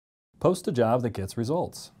Post a job that gets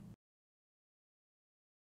results.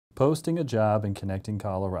 Posting a job in Connecting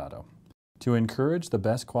Colorado. To encourage the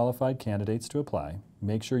best qualified candidates to apply,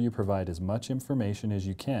 make sure you provide as much information as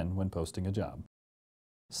you can when posting a job.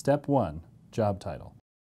 Step 1. Job title.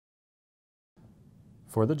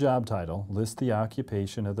 For the job title, list the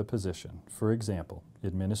occupation of the position. For example,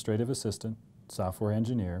 administrative assistant, software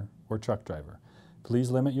engineer, or truck driver. Please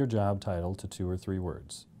limit your job title to 2 or 3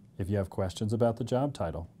 words. If you have questions about the job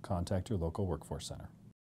title, contact your local workforce center.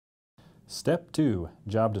 Step 2.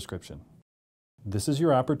 Job description. This is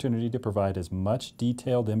your opportunity to provide as much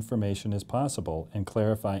detailed information as possible and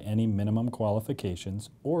clarify any minimum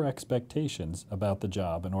qualifications or expectations about the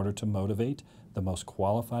job in order to motivate the most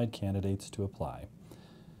qualified candidates to apply.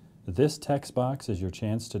 This text box is your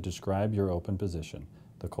chance to describe your open position,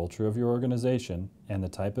 the culture of your organization, and the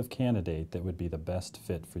type of candidate that would be the best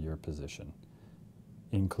fit for your position.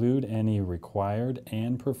 Include any required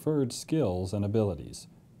and preferred skills and abilities.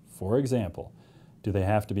 For example, do they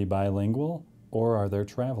have to be bilingual, or are there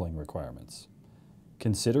traveling requirements?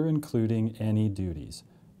 Consider including any duties.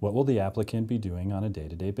 What will the applicant be doing on a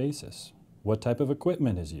day-to-day basis? What type of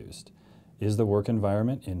equipment is used? Is the work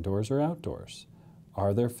environment indoors or outdoors?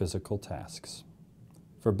 Are there physical tasks?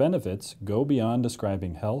 For benefits, go beyond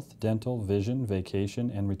describing health, dental, vision,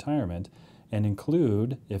 vacation, and retirement, and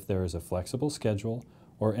include if there is a flexible schedule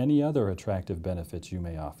or any other attractive benefits you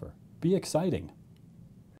may offer. Be exciting.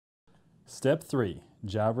 Step 3.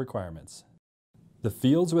 Job requirements. The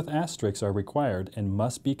fields with asterisks are required and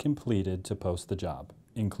must be completed to post the job.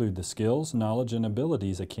 Include the skills, knowledge, and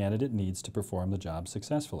abilities a candidate needs to perform the job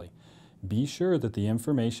successfully. Be sure that the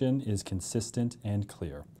information is consistent and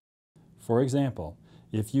clear. For example,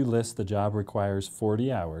 if you list the job requires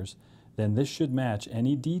 40 hours, then this should match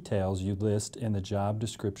any details you list in the job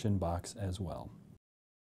description box as well.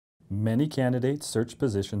 Many candidates search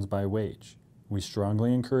positions by wage. We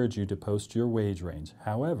strongly encourage you to post your wage range.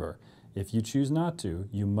 However, if you choose not to,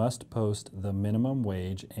 you must post the minimum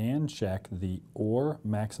wage and check the "or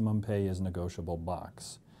maximum pay is negotiable"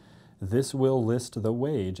 box. This will list the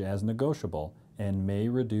wage as negotiable and may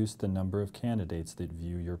reduce the number of candidates that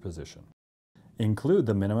view your position. Include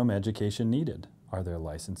the minimum education needed. Are there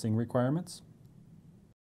licensing requirements?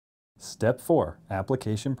 Step 4.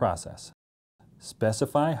 Application process.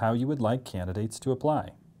 Specify how you would like candidates to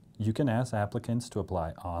apply. You can ask applicants to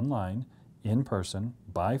apply online, in person,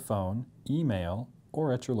 by phone, email,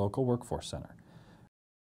 or at your local workforce center.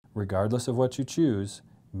 Regardless of what you choose,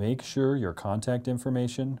 make sure your contact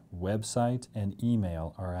information, website, and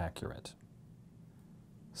email are accurate.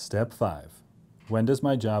 Step 5. When does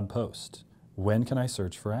my job post? When can I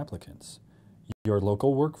search for applicants? Your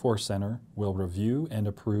local workforce center will review and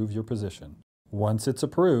approve your position. Once it's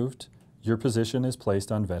approved, your position is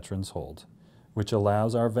placed on Veterans Hold, which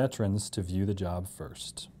allows our veterans to view the job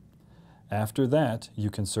first. After that,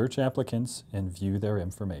 you can search applicants and view their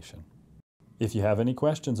information. If you have any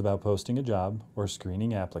questions about posting a job or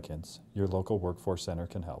screening applicants, your local workforce center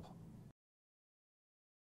can help.